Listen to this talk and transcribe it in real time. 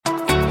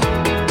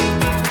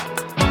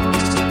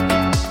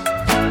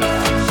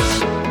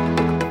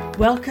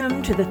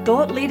Welcome to the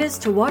Thought Leaders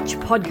to Watch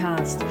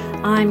podcast.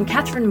 I'm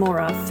Catherine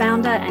Mora,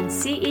 founder and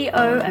CEO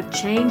of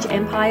Change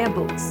Empire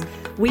Books.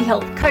 We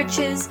help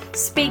coaches,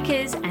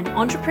 speakers, and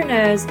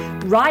entrepreneurs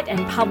write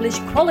and publish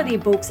quality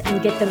books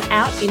and get them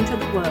out into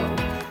the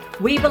world.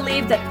 We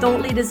believe that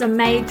thought leaders are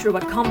made through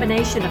a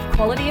combination of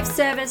quality of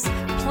service,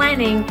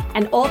 planning,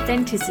 and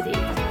authenticity.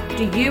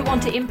 Do you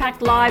want to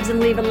impact lives and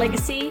leave a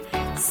legacy?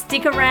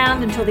 Stick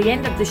around until the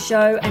end of the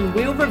show and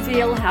we'll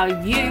reveal how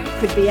you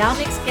could be our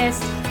next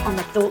guest on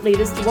the Thought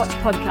Leaders to Watch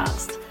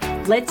podcast.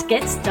 Let's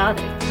get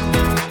started.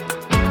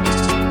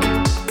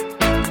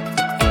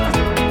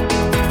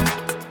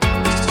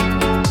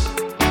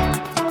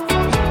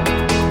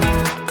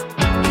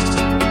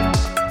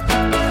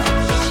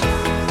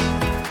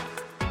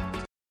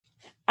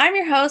 I'm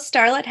your host,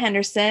 Charlotte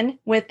Henderson,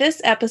 with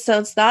this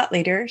episode's thought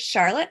leader,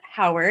 Charlotte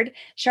Howard.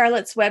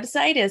 Charlotte's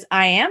website is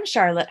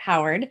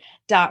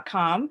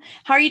iamcharlottehoward.com.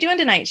 How are you doing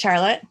tonight,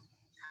 Charlotte?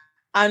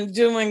 I'm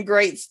doing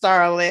great,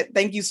 Charlotte.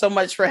 Thank you so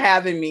much for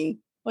having me.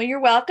 Well,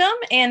 you're welcome,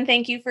 and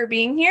thank you for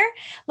being here.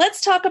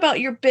 Let's talk about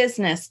your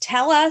business.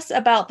 Tell us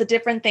about the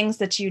different things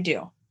that you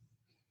do.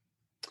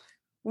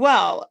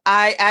 Well,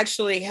 I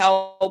actually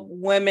help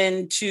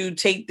women to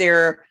take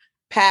their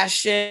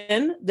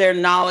passion, their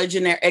knowledge,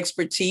 and their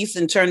expertise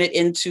and turn it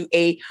into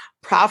a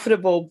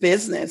profitable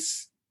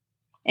business.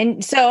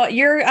 And so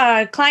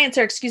your clients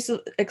are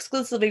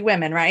exclusively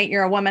women, right?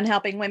 You're a woman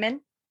helping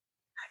women?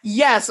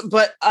 Yes,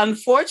 but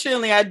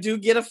unfortunately, I do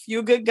get a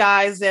few good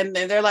guys, and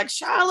they're like,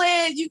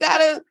 Charlotte, you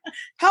gotta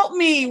help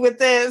me with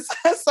this.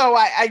 So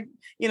I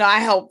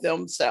help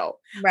them. So,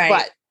 right.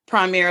 But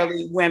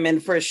primarily women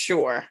for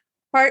sure.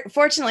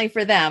 Fortunately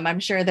for them, I'm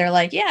sure they're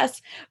like,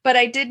 yes, but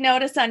I did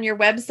notice on your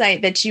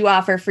website that you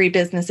offer free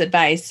business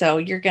advice. So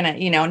you're going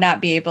to, not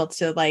be able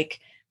to like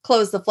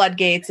close the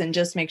floodgates and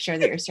just make sure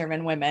that you're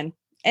serving women.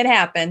 It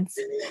happens.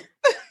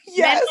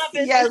 Yes.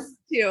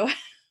 Too.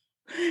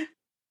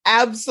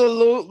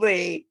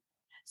 Absolutely.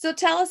 So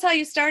tell us how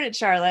you started,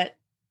 Charlotte.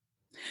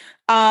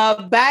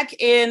 Back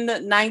in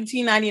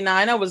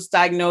 1999, I was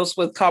diagnosed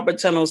with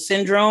carpal tunnel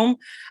syndrome.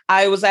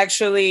 I was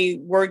actually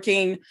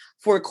working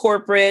for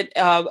corporate,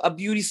 a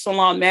beauty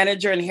salon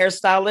manager and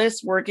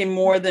hairstylist, working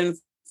more than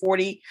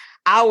 40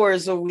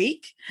 hours a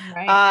week.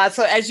 Right.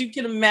 So as you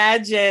can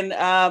imagine,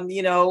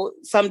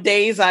 some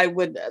days I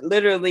would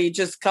literally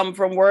just come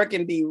from work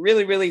and be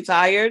really, really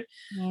tired.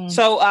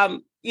 So,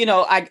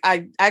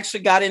 I actually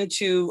got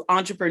into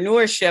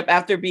entrepreneurship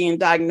after being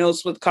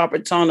diagnosed with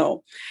carpal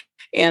tunnel.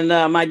 And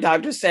my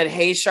doctor said,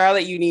 hey,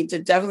 Charlotte, you need to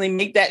definitely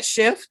make that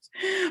shift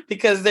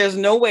because there's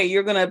no way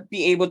you're going to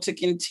be able to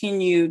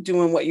continue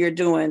doing what you're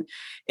doing.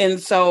 And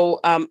so,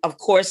 of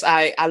course,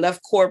 I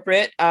left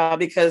corporate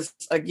because,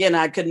 again,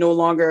 I could no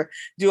longer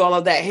do all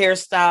of that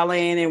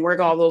hairstyling and work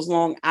all those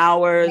long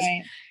hours.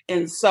 Right.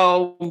 And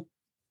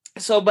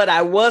but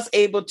I was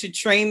able to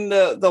train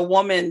the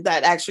woman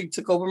that actually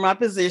took over my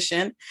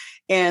position.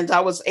 And I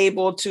was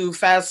able to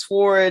fast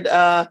forward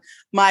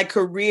my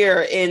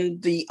career in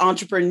the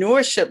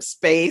entrepreneurship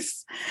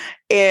space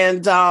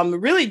and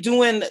really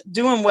doing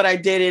what I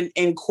did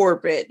in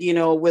corporate,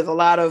 with a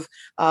lot of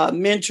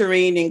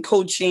mentoring and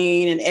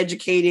coaching and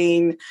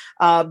educating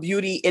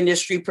beauty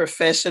industry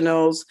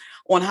professionals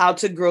on how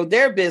to grow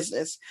their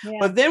business. Yeah.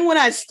 But then when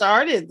I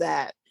started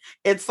that,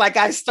 it's like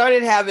I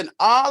started having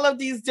all of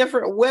these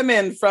different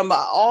women from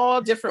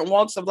all different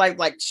walks of life,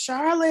 like,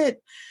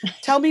 Charlotte,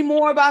 tell me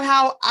more about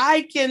how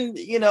I can,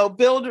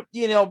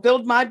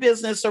 build my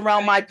business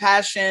around my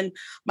passion,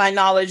 my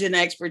knowledge and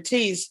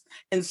expertise.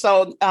 And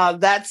so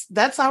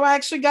that's how I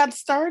actually got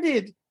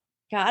started.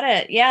 Got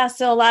it. Yeah.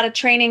 So a lot of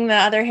training the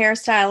other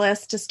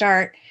hairstylists to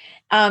start.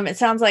 It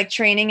sounds like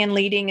training and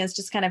leading is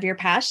just kind of your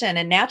passion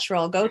and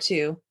natural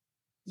go-to.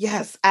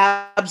 Yes,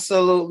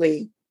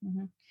 absolutely.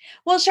 Mm-hmm.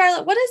 Well,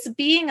 Charlotte, what does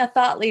being a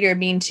thought leader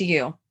mean to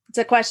you? It's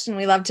a question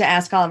we love to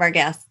ask all of our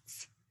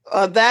guests.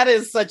 That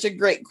is such a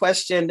great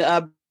question.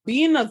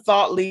 Being a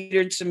thought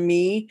leader to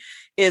me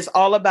is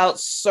all about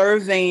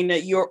serving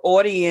your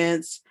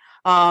audience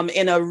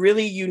in a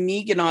really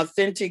unique and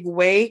authentic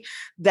way.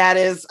 That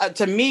is,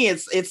 to me,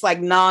 it's like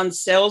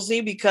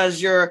non-salesy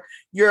because you're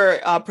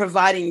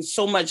providing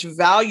so much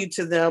value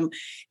to them,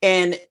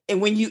 and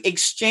when you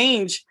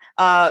exchange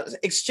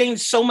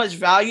so much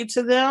value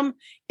to them,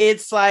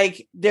 it's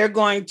like they're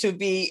going to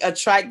be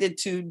attracted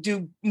to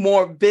do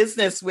more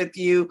business with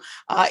you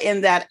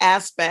in that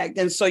aspect.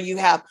 And so you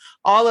have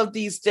all of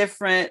these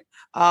different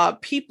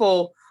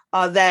people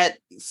that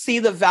see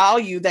the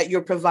value that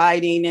you're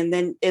providing. And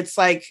then it's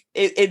like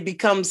it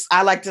becomes,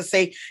 I like to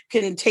say,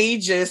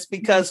 contagious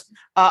because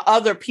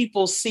other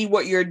people see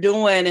what you're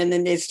doing and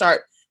then they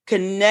start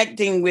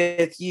connecting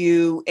with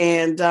you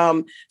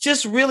and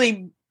just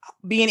really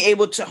being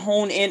able to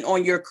hone in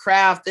on your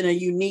craft in a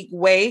unique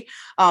way,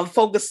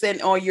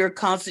 focusing on your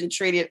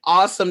concentrated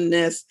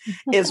awesomeness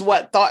is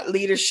what thought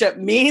leadership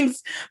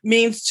means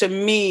to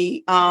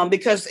me,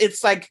 because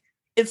it's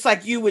it's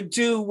like you would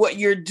do what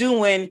you're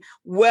doing,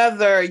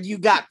 whether you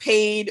got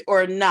paid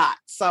or not.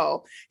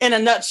 So in a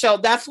nutshell,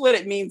 that's what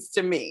it means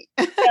to me.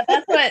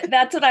 Yeah,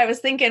 that's what I was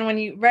thinking when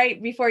you,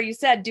 right before you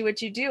said, do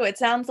what you do. It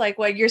sounds like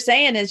what you're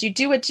saying is you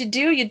do what you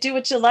do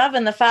what you love,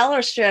 and the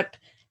followership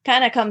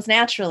kind of comes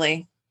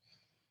naturally.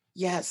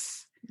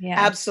 Yes, yeah,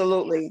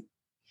 absolutely.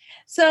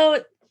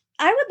 So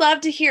I would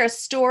love to hear a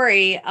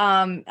story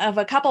of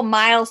a couple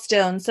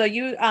milestones. So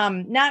you,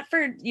 not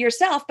for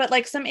yourself, but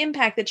like some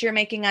impact that you're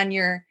making on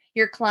your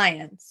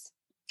clients.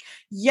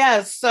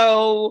 Yes.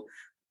 So,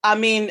 I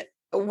mean,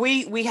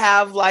 we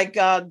have like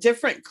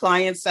different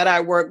clients that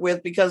I work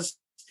with, because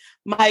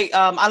my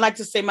I like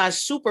to say my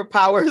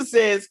superpowers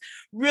is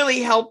really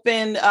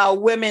helping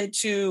women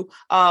to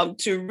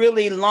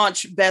really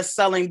launch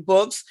best-selling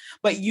books,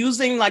 but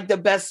using like the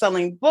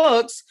best-selling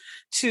books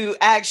to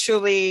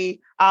actually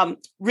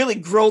really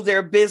grow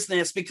their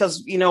business,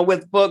 because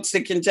with books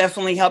it can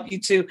definitely help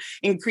you to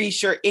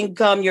increase your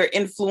income, your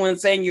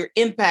influence, and your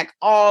impact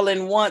all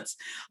in once.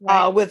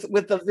 Right.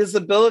 With the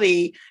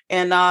visibility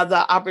and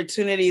the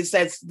opportunities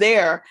that's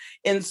there.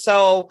 And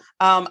so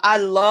I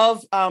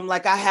love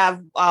like I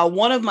have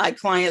one of my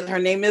clients, her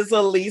name is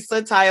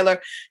Elisa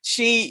Tyler.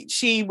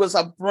 She was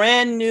a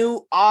brand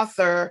new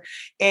author,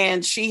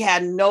 and she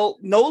had no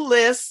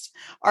list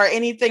or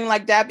anything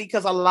like that,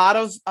 because a lot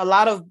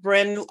of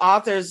brand new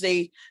authors,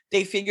 they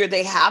figure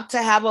they have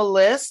to have a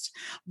list.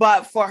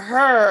 But for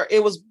her,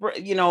 it was,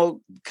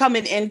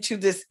 coming into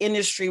this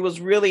industry was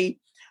really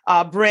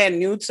brand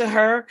new to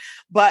her.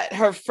 But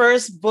her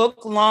first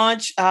book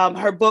launch,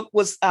 her book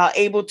was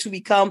able to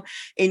become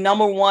a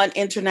 #1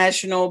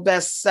 international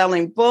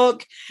best-selling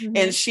book. Mm-hmm.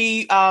 And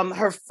she,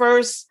 her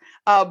first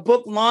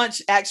book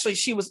launch, actually,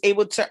 she was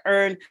able to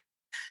earn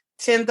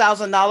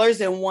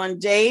 $10,000 in one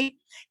day.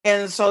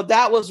 And so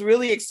that was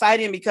really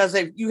exciting, because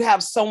if you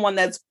have someone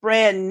that's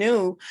brand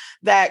new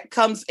that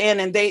comes in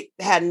and they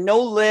had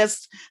no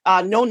list,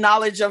 no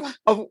knowledge of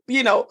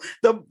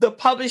the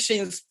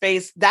publishing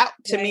space, that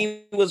to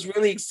me was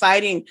really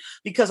exciting,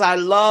 because I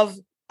love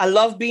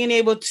being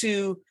able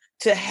to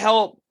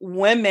help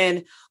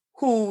women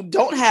who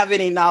don't have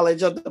any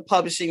knowledge of the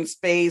publishing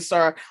space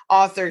or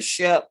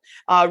authorship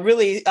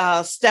really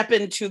step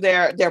into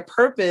their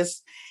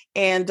purpose.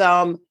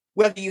 And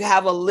whether you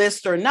have a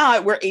list or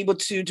not, we're able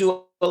to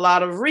do a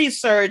lot of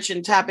research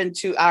and tap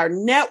into our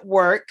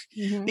network,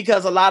 mm-hmm.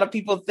 because a lot of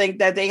people think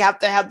that they have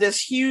to have this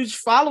huge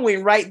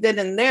following right then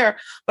and there.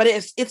 But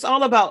it's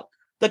all about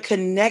the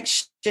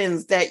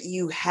connections that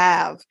you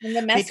have.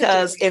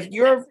 Because if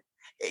you're,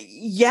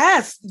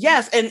 yes,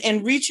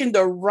 and reaching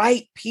the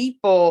right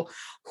people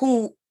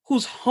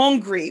who's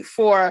hungry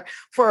for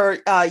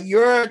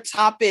your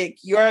topic,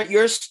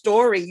 your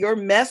story, your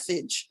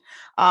message.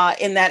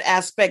 In that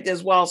aspect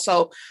as well.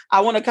 So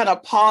I want to kind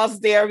of pause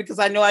there, because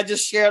I know I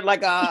just shared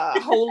like a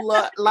whole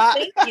lot.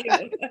 Thank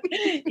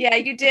you. Yeah,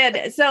 you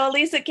did. So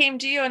Elisa came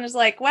to you and was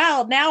like,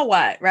 well, now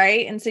what?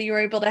 Right. And so you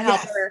were able to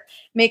help her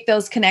make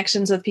those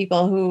connections with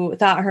people who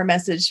thought her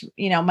message,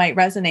 might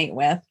resonate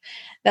with.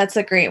 That's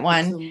a great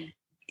one. Absolutely.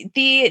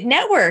 The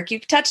network, you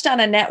touched on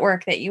a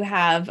network that you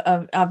have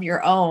of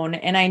your own.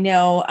 And I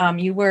know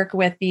you work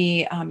with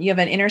you have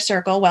an inner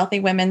circle, Wealthy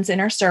Women's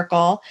Inner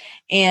Circle.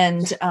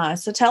 And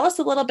so tell us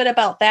a little bit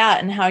about that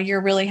and how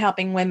you're really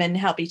helping women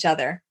help each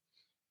other.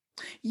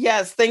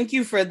 Yes, thank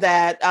you for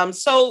that.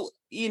 So,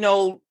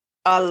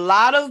 a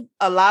lot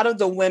of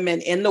the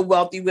women in the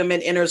Wealthy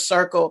Women Inner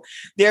Circle,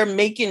 they're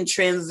making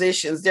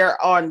transitions. They're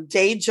on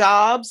day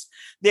jobs,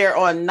 they're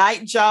on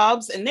night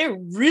jobs, and they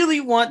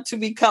really want to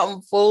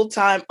become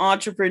full-time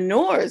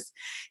entrepreneurs.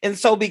 And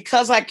so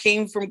because I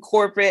came from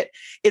corporate,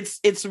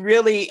 it's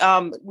really,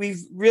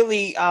 we've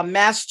really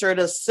mastered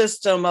a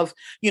system of,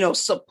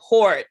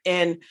 support.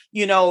 And,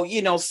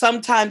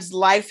 sometimes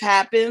life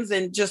happens,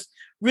 and just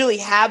really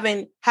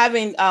having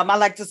I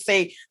like to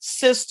say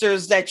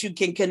sisters that you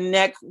can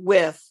connect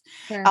with.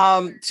 Sure.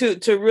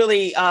 To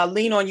really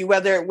lean on you,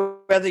 whether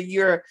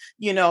you're,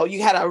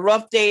 you had a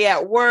rough day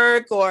at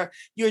work, or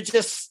you're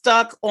just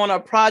stuck on a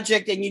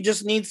project and you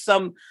just need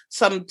some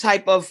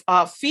type of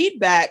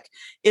feedback.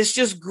 It's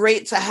just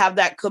great to have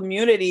that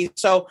community.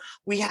 So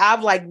we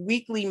have like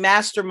weekly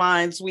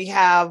masterminds. We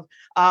have,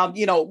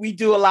 we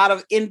do a lot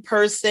of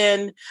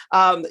in-person,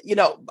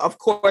 of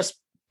course,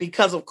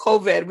 because of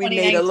COVID, we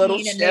made a little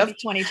shift. Maybe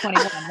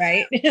 2021,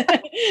 right?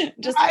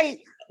 Just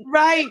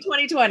right.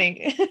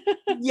 2020.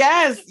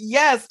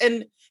 Yes.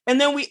 And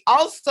then we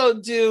also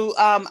do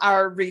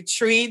our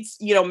retreats,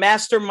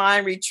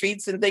 mastermind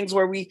retreats and things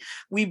where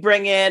we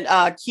bring in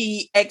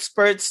key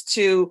experts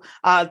to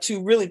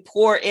really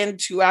pour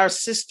into our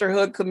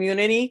sisterhood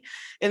community.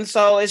 And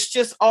so it's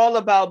just all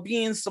about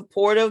being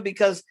supportive,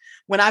 because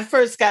when I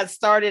first got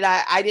started,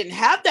 I didn't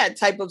have that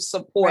type of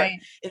support. Right.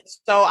 And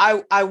so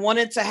I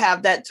wanted to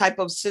have that type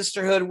of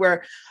sisterhood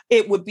where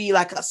it would be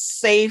like a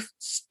safe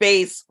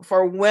space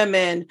for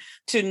women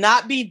to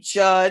not be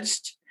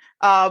judged,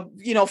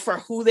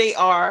 for who they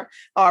are,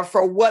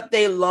 for what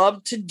they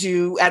love to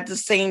do at the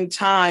same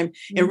time,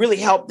 and really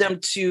help them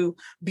to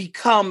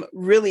become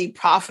really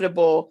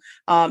profitable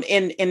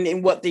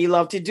in what they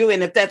love to do.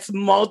 And if that's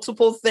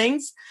multiple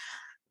things,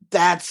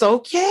 that's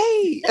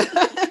okay.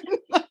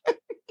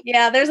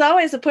 Yeah, there's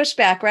always a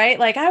pushback, right?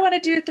 Like, I want to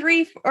do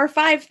 3 or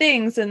 5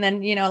 things. And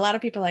then, a lot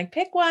of people are like,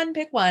 pick one.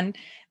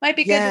 Might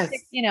be good to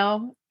pick,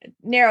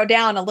 narrow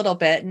down a little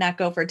bit and not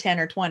go for 10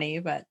 or 20,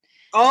 but.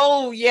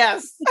 Oh,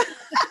 yes.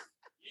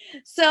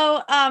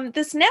 So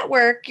this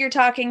network you're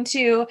talking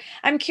to,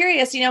 I'm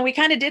curious, we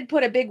kind of did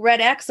put a big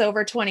red X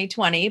over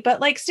 2020, but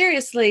like,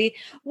 seriously,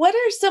 what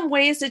are some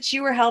ways that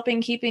you were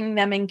keeping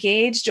them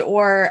engaged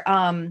or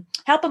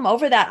help them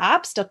over that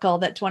obstacle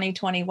that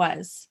 2020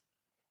 was?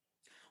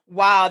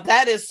 Wow,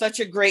 that is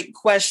such a great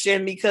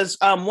question, because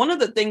one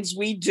of the things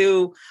we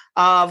do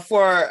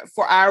for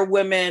our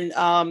women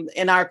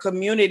in our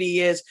community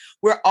is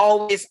we're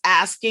always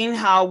asking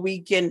how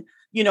we can,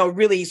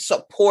 really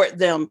support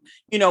them,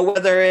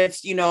 whether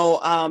it's,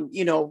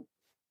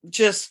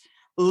 just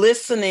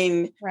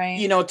listening,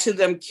 right, to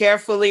them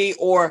carefully,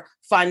 or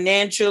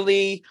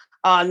financially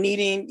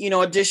needing,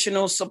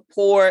 additional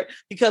support,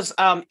 because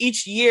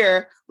each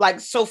year, like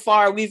so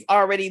far,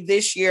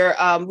 this year,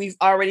 we've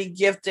already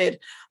gifted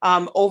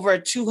over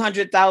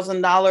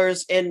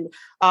 $200,000 in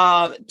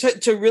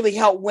to really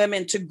help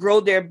women to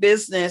grow their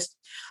business.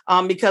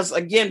 Because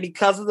of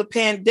the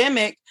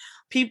pandemic,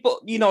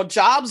 people,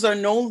 jobs are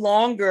no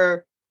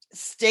longer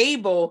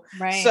stable.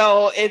 right.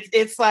 So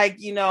it's like,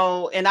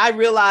 and I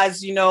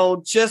realized,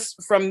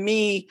 just from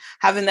me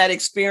having that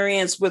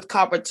experience with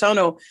Carpet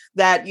Tunnel,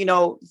 that,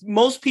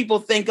 most people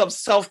think of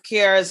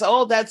self-care as,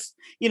 oh, that's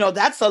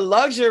a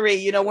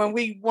luxury. When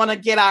we want to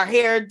get our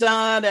hair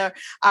done or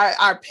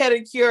our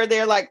pedicure,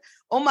 they're like,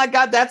 oh my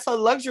God, that's a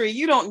luxury.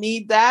 You don't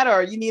need that.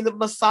 Or you need a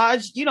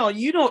massage. You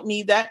don't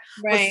need that.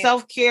 Right. But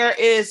self-care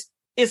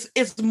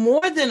it's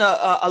more than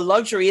a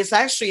luxury. It's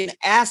actually an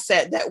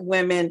asset that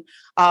women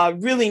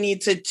really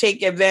need to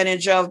take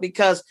advantage of,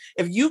 because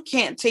if you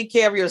can't take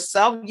care of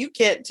yourself, you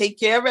can't take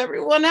care of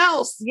everyone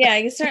else. Yeah,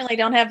 you certainly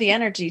don't have the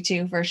energy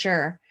to, for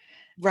sure.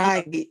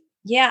 Right.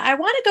 Yeah, I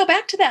want to go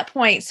back to that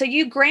point. So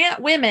you grant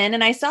women,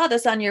 and I saw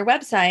this on your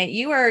website,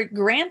 you are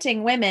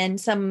granting women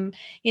some,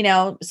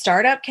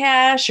 startup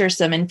cash or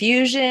some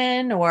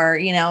infusion or,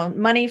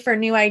 money for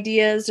new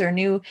ideas or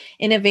new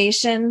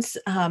innovations.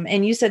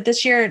 And you said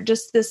this year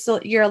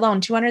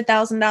alone,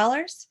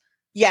 $200,000?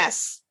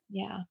 Yes.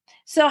 Yeah.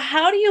 So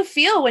how do you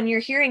feel when you're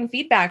hearing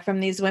feedback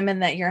from these women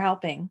that you're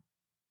helping?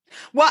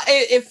 Well,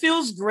 it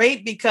feels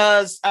great,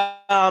 because,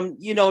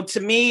 to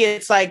me,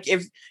 it's like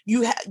if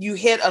you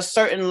hit a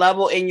certain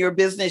level in your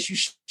business, you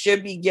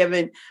should be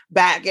giving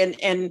back.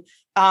 And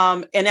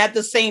at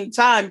the same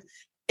time,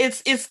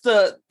 it's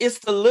the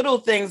little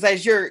things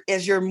as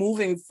you're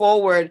moving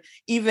forward,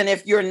 even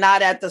if you're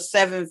not at the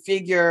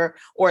 7-figure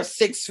or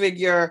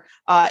 6-figure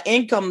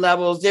income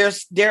levels,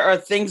 there are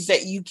things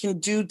that you can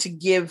do to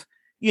give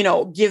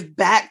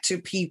back to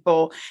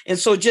people. And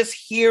so just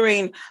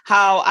hearing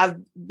how I've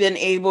been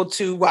able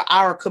to,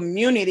 our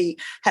community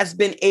has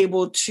been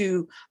able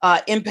to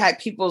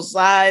impact people's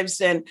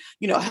lives and,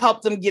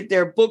 help them get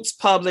their books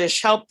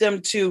published, help them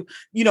to,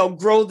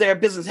 grow their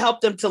business, help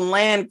them to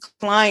land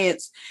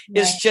clients.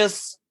 Right.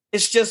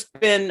 It's just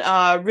been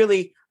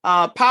really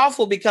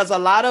powerful, because a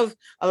lot of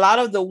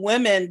the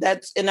women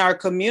that's in our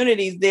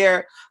community,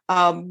 they're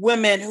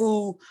women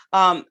who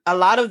a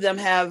lot of them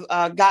have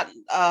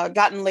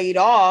gotten laid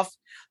off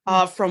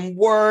from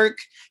work,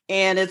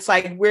 and it's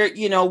like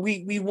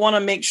we want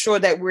to make sure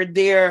that we're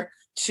there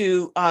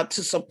to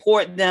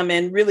support them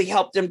and really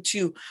help them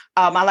to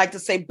I like to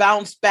say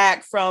bounce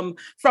back from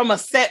a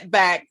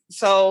setback,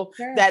 so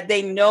sure, that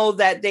they know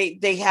that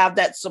they have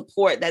that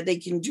support, that they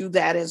can do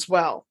that as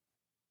well.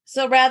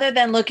 So rather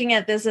than looking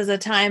at this as a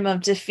time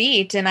of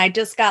defeat and I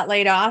just got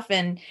laid off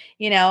and,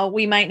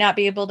 we might not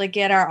be able to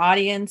get our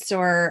audience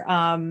or,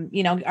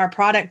 our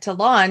product to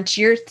launch,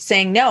 you're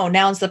saying, no,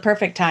 now's the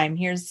perfect time.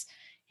 Here's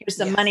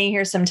some yes, money,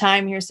 here's some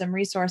time, here's some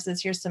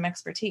resources, here's some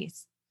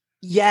expertise.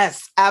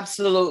 Yes,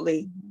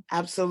 absolutely.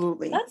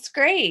 Absolutely. That's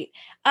great.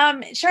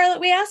 Charlotte,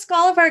 we ask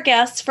all of our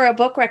guests for a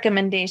book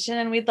recommendation,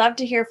 and we'd love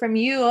to hear from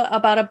you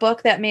about a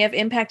book that may have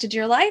impacted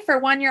your life or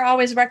one you're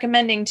always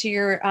recommending to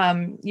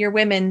your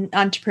women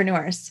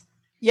entrepreneurs.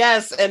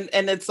 Yes, and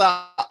it's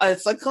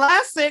a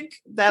classic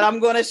that I'm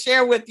going to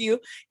share with you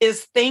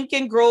is Think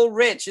and Grow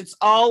Rich. It's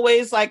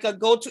always like a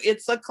go-to.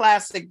 It's a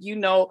classic,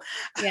 yeah.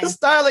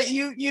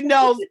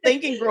 Starlet,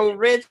 Think and Grow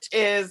Rich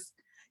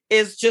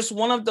is just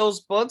one of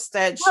those books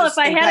that if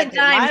I had a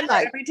dime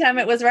every time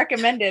it was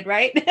recommended,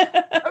 right?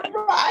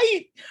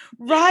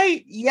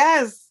 Right.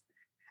 Yes,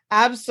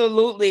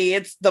 absolutely.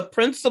 It's the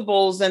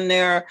principles in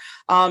there.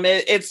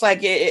 It's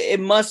like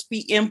it must be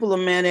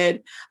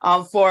implemented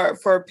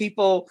for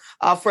people,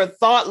 for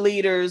thought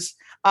leaders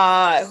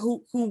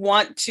who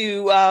want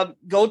to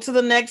go to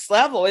the next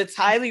level. It's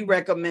highly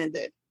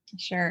recommended.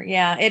 Sure.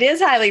 Yeah, it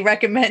is highly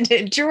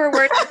recommended. Truer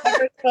words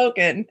never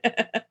spoken.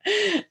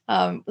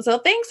 So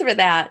thanks for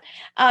that.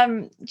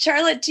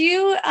 Charlotte,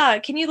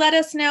 can you let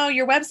us know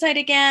your website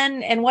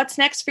again and what's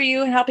next for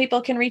you and how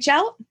people can reach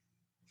out?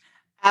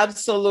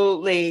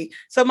 Absolutely.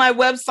 So my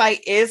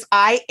website is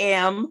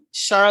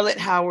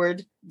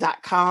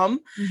IamCharlotteHoward.com.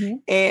 Mm-hmm.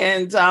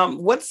 And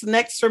what's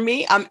next for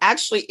me? I'm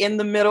actually in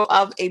the middle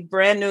of a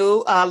brand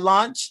new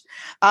launch.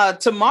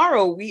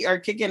 Tomorrow, we are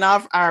kicking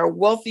off our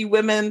Wealthy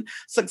Women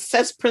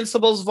Success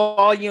Principles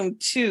Volume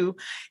 2.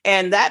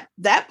 And that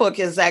book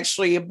is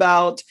actually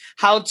about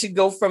how to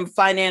go from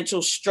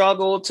financial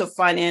struggle to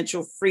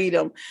financial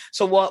freedom.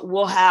 So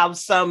we'll have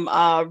some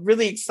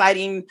really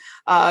exciting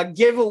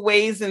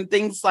giveaways and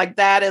things like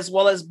that, as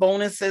well as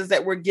bonuses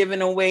that we're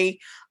giving away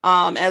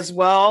as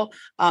well.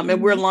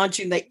 And we're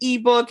launching the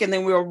ebook, and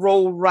then we'll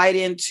roll right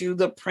into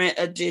the print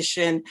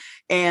edition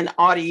and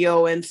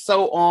audio and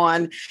so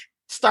on.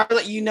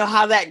 Starlet, you know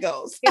how that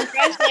goes.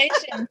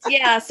 Congratulations.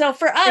 Yeah. So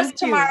for us,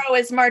 tomorrow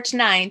is March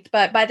 9th,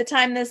 but by the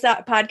time this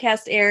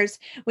podcast airs,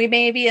 we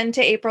may be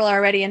into April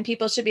already, and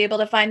people should be able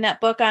to find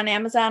that book on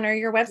Amazon or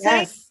your website.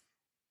 Yes,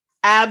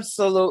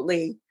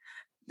 absolutely.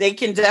 They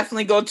can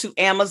definitely go to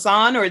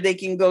Amazon, or they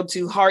can go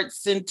to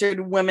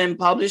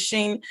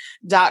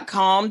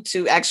heartcenteredwomenpublishing.com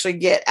to actually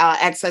get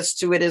access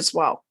to it as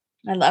well.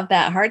 I love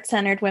that.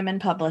 Heart-Centered Women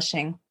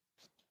Publishing.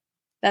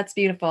 That's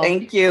beautiful.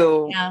 Thank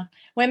you. Yeah.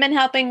 Women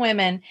helping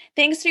women.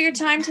 Thanks for your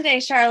time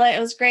today, Charlotte. It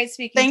was great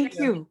speaking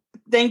to you.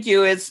 Thank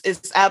you. It's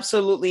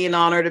absolutely an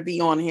honor to be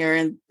on here.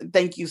 And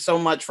thank you so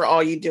much for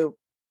all you do.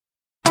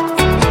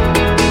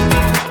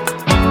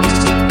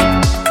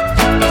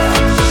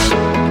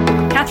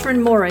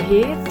 Catherine Mora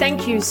here.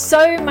 Thank you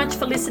so much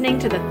for listening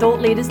to the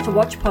Thought Leaders to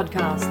Watch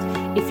podcast.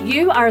 If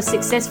you are a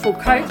successful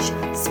coach,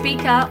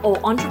 speaker, or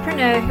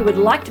entrepreneur who would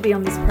like to be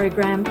on this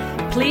program,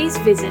 please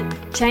visit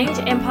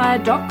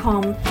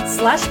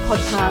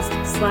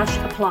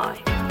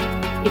changeempire.com/podcast/apply.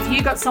 If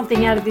you got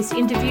something out of this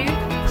interview,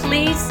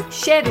 please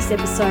share this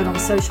episode on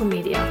social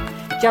media.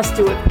 Just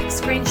do a quick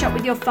screenshot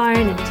with your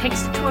phone and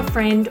text it to a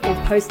friend or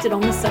post it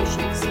on the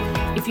socials.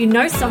 If you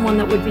know someone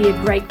that would be a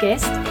great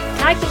guest,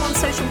 tag them on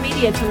social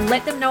media to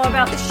let them know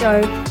about the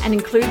show and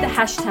include the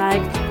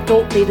hashtag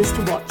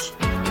 #ThoughtLeadersToWatch.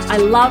 I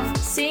love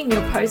seeing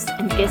your posts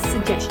and guest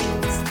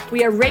suggestions.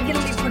 We are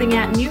regularly putting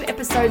out new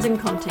episodes and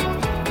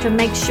content. To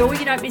make sure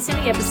you don't miss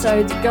any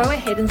episodes, go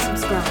ahead and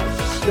subscribe.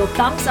 Your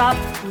thumbs up,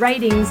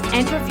 ratings,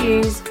 and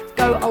reviews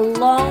go a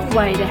long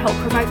way to help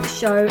promote the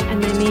show,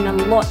 and they mean a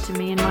lot to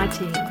me and my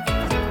team.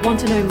 Want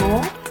to know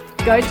more?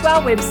 Go to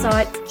our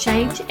website,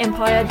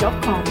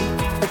 changeempire.com,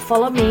 or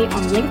follow me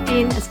on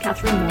LinkedIn as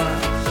Catherine Mora.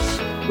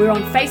 We're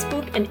on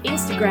Facebook and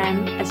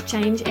Instagram as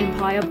Change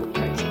Empire Book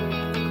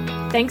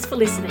Coaching. Thanks for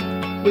listening.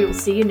 We will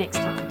see you next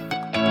time.